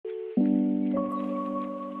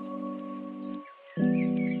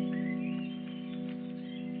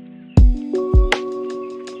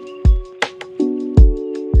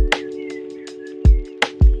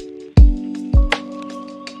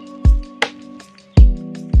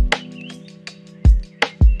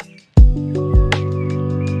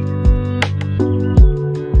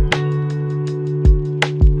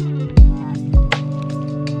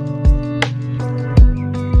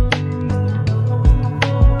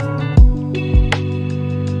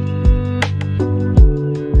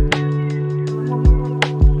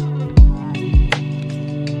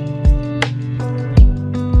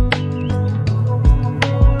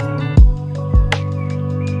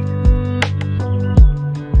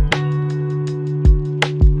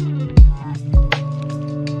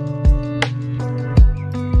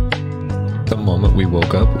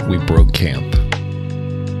woke up, we broke camp.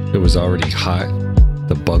 It was already hot,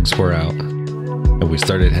 the bugs were out, and we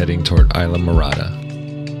started heading toward Isla Morada.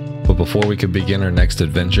 But before we could begin our next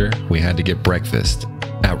adventure, we had to get breakfast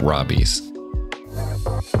at Robbie's.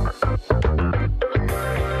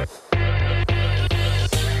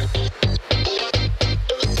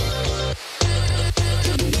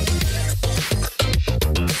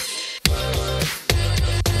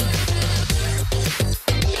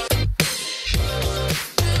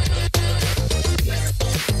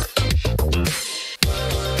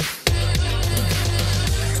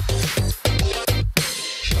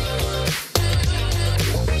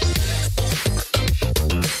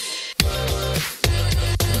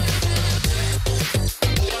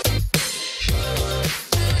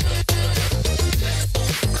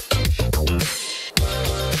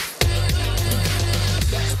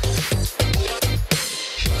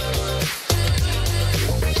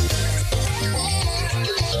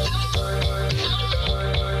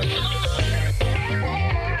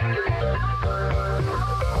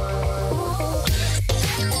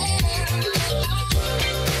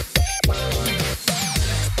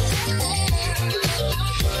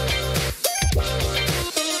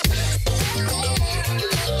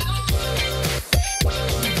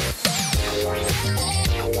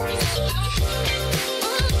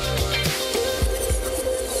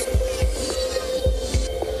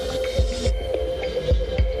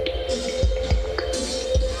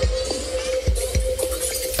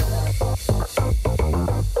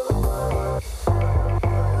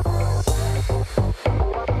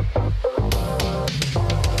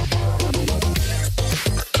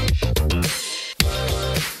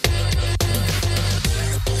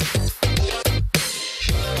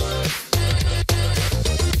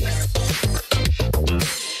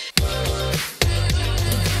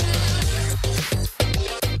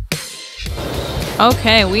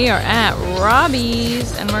 Okay, we are at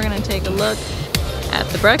Robbie's and we're gonna take a look at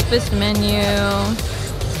the breakfast menu.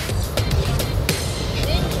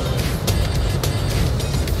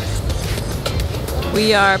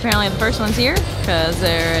 We are apparently the first ones here because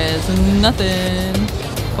there is nothing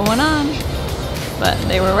going on. But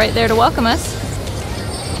they were right there to welcome us.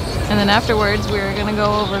 And then afterwards we're gonna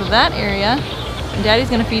go over to that area and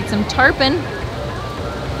Daddy's gonna feed some tarpon.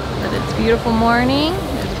 But it's a beautiful morning.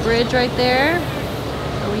 There's a bridge right there.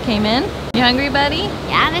 We came in. You hungry, buddy?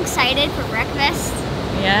 Yeah, I'm excited for breakfast.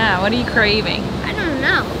 Yeah, what are you craving? I don't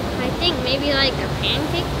know. I think maybe like a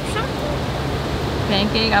pancake or something.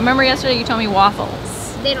 Pancake? I remember yesterday you told me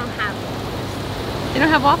waffles. They don't have waffles. They don't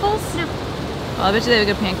have waffles? No. Well, I bet you they have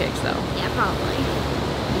good pancakes though. Yeah,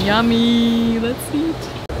 probably. Yummy. Let's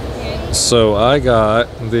eat. So I got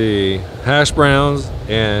the hash browns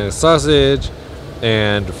and sausage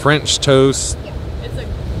and French toast. It's a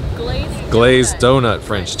glazed donut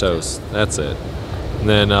French toast. That's it. And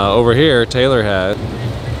then over here, Taylor had.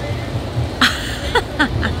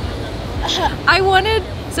 I wanted,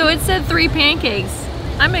 so it said 3 pancakes.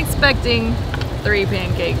 I'm expecting 3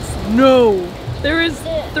 pancakes. No, there is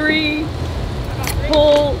 3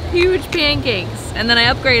 whole huge pancakes. And then I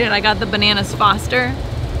upgraded, I got the bananas Foster.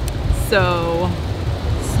 So,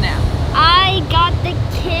 snap. I got the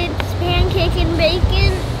kids pancake and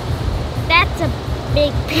bacon. That's a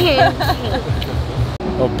big pancake.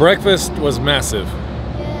 Well, breakfast was massive.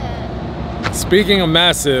 Yeah. Speaking of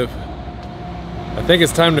massive, I think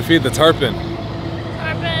it's time to feed the tarpon.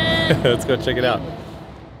 Tarpon! Let's go check it out.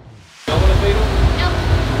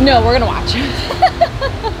 No, we're gonna watch.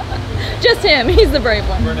 Just him, he's the brave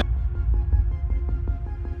one.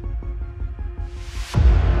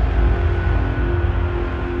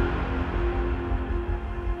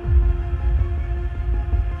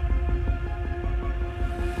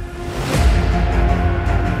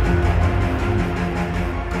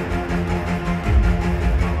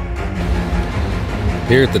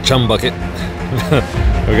 Here at the chum bucket,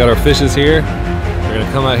 we got our fishes here. We're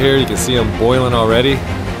gonna come out here, you can see them boiling already.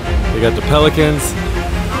 We got the pelicans,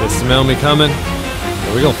 they smell me coming,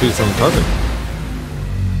 and we're gonna feed some tarpon.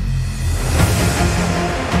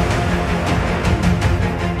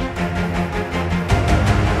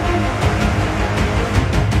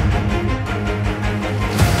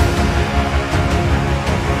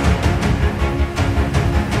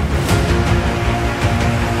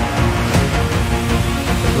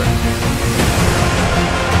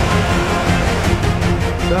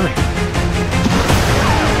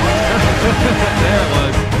 There it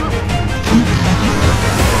was.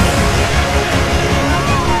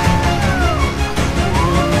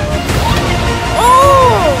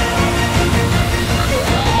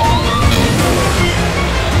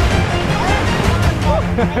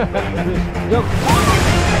 Go.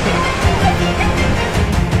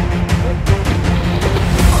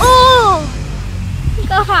 Oh!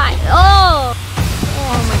 Go high. Oh!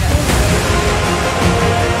 Oh my god.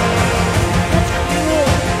 That's cool.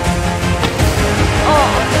 Oh.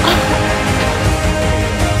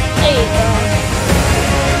 There you go.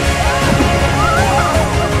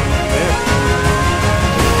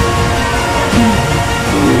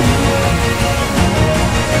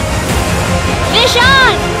 Fish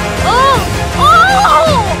on! Oh! Oh!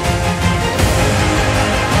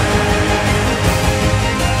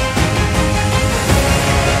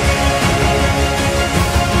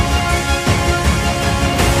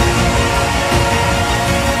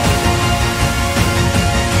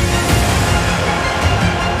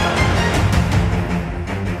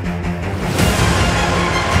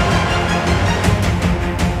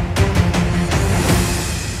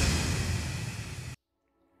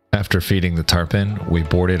 After feeding the tarpon, we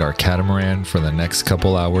boarded our catamaran for the next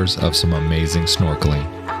couple hours of some amazing snorkeling.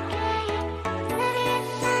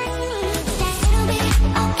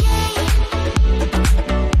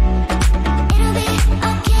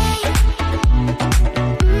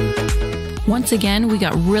 Once again, we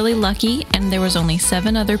got really lucky and there was only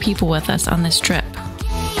 7 other people with us on this trip.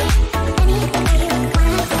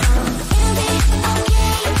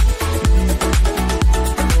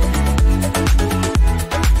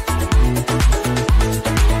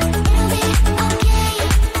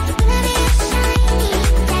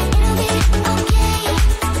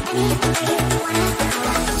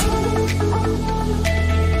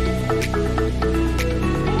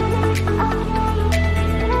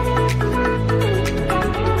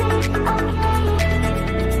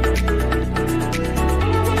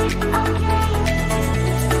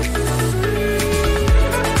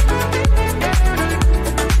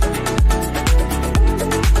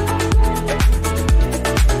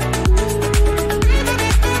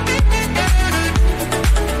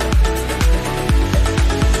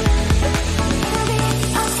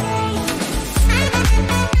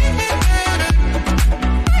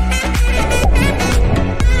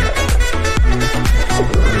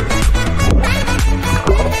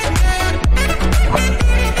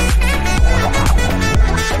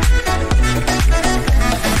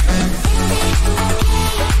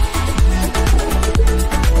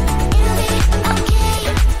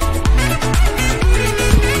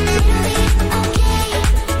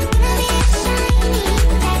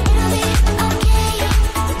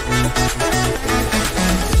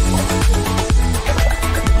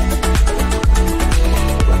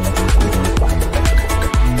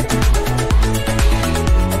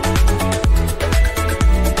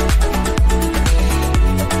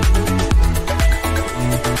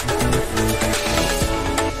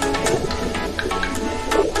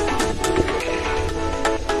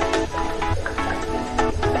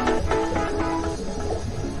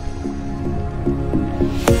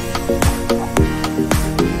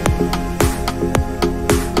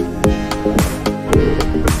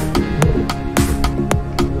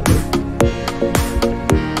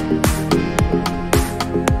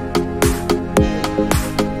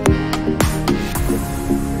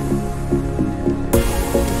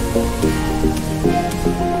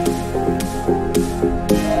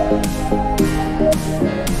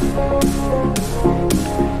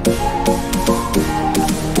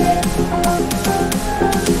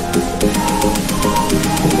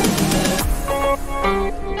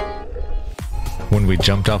 When we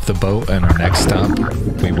jumped off the boat and our next stop,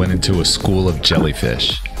 we went into a school of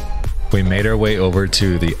jellyfish. We made our way over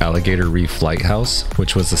to the Alligator Reef Lighthouse,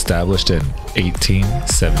 which was established in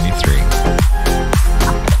 1873.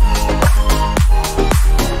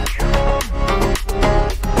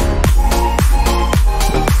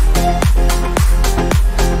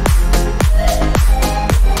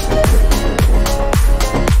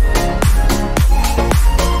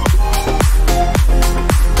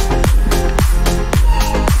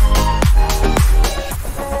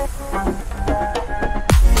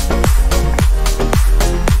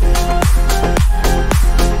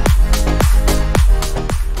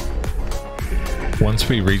 Once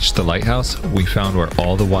we reached the lighthouse, we found where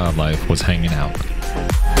all the wildlife was hanging out.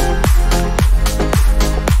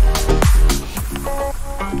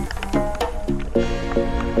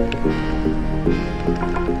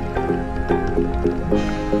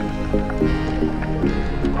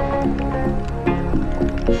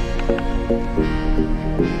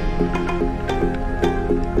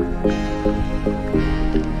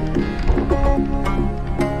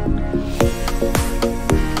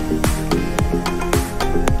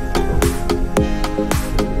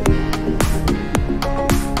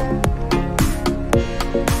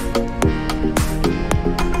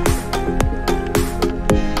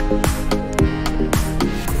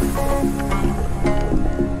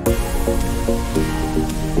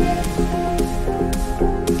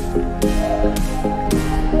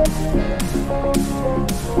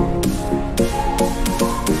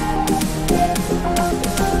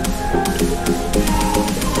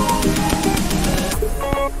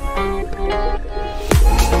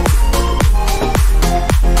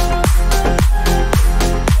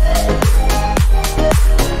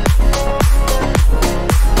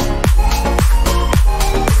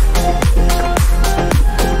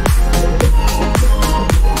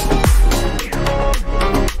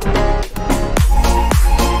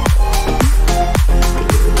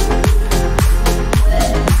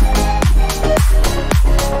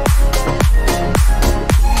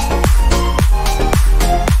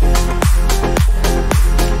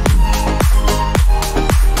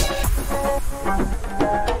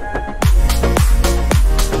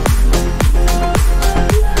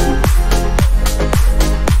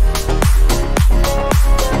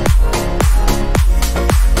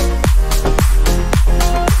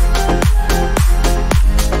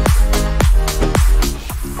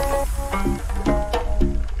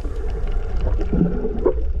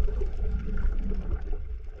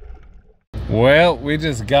 Well, we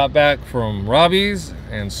just got back from Robbie's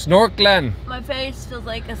and snorkeling. My face feels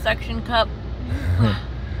like a suction cup.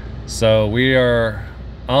 So we are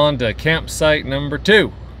on to campsite number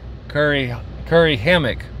 2, Curry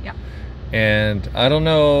Hammock. Yeah. And I don't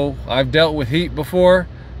know, I've dealt with heat before,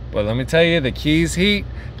 but let me tell you, the Keys heat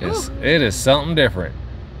it is something different.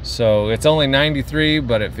 So it's only 93,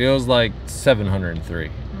 but it feels like 703.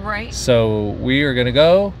 Right. So we are gonna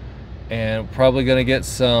go and probably gonna get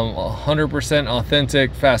some 100%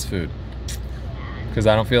 authentic fast food because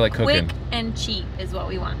I don't feel like cooking. Quick and cheap is what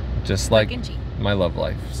we want. Just Quick like and cheap. my love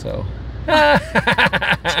life. So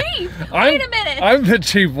Cheap. Wait a minute. I'm the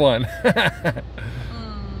cheap one. All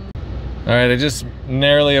right, I just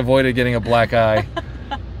narrowly avoided getting a black eye.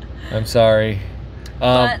 I'm sorry.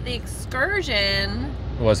 But the excursion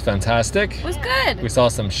was fantastic. was good. We saw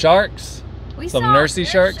some sharks, We some saw nursey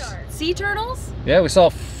sharks. sea turtles. Yeah, we saw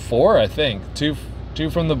 4, I think. Two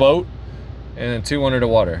from the boat, and then 2 under the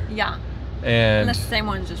water. Yeah. And That's the same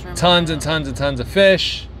ones, just remember. tons and tons and tons of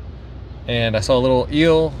fish. And I saw a little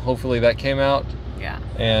eel. Hopefully that came out. Yeah.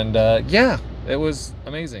 And yeah, it was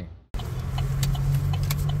amazing.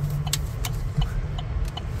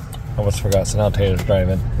 Almost forgot, so now Taylor's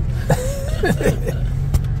driving.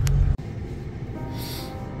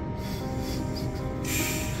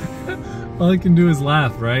 All I can do is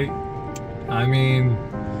laugh, right? I mean,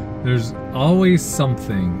 there's always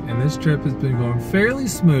something, and this trip has been going fairly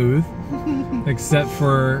smooth, except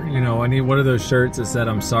for, you know, I need one of those shirts that said,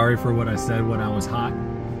 "I'm sorry for what I said when I was hot."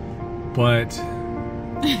 But,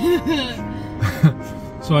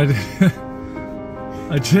 so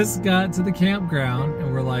I just got to the campground,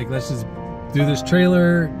 and we're like, let's just do this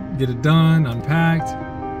trailer, get it done, unpacked.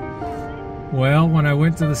 Well, when I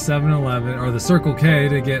went to the 7-Eleven, or the Circle K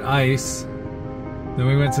to get ice, then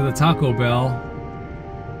we went to the Taco Bell.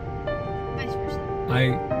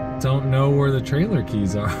 I don't know where the trailer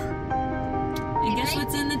keys are. And guess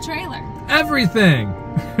what's in the trailer? Everything!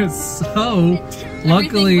 So,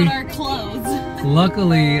 luckily, Everything but our clothes.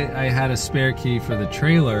 luckily I had a spare key for the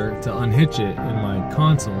trailer to unhitch it in my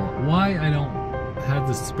console. Why I don't have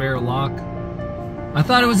the spare lock? I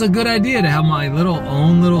thought it was a good idea to have my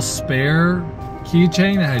own little spare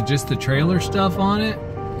keychain that had just the trailer stuff on it.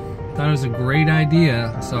 Thought it was a great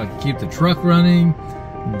idea, so I could keep the truck running,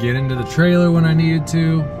 get into the trailer when I needed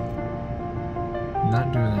to.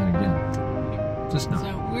 Not doing that again. Just not. So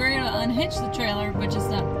we were gonna unhitch the trailer, but just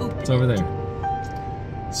not open. It's over there.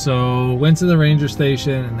 So went to the ranger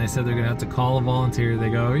station, and they said they're gonna have to call a volunteer. They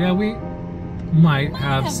go, yeah, we might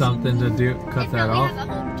have something to do, cut that off.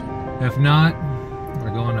 If not,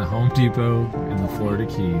 we're going to Home Depot in the Florida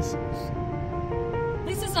Keys. At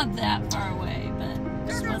least it's not that far away, but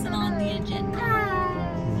this wasn't on the agenda.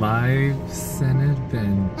 Life's an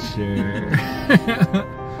adventure.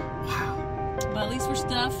 Wow. But at least we're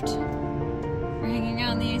stuffed. We're hanging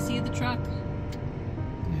out in the AC of the truck.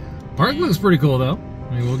 Park looks pretty cool though.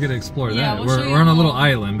 I mean, we'll get to explore Yeah, that. we'll show you We're on a little all.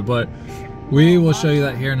 island, but we will show you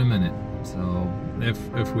that here in a minute. So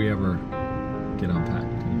if we ever get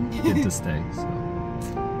unpacked and get to stay. So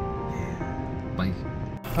bye.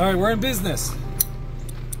 All right, we're in business.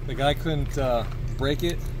 The guy couldn't break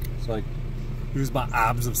it, so I used my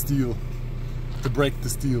abs of steel to break the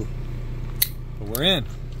steel. But we're in.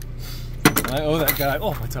 I owe that guy.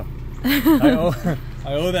 Oh, my toe.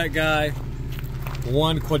 I owe that guy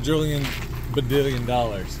 $1 quadrillion badillion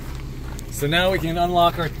dollars. So now we can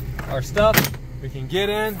unlock our stuff. We can get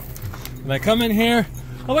in. And I come in here.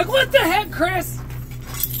 I'm like, what the heck, Chris?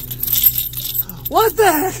 What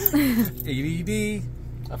the heck? ADD.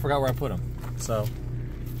 I forgot where I put them. So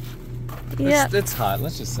it's hot.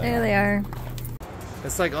 Let's just say There they are.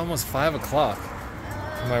 it's like almost 5 o'clock.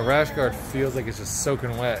 My rash guard feels like it's just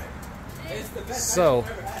soaking wet. So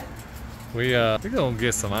we're gonna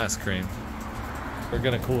get some ice cream. We're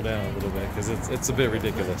gonna cool down a little bit because it's a bit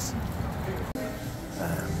ridiculous.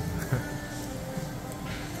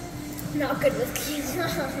 Not good with keys.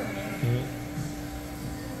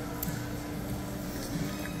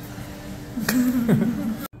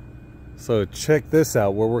 So check this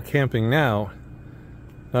out, where we're camping now.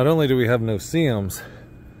 Not only do we have no-see-ums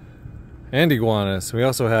and iguanas, we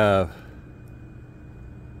also have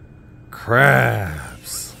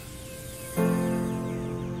crabs.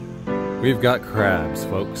 We've got crabs,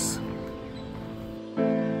 folks.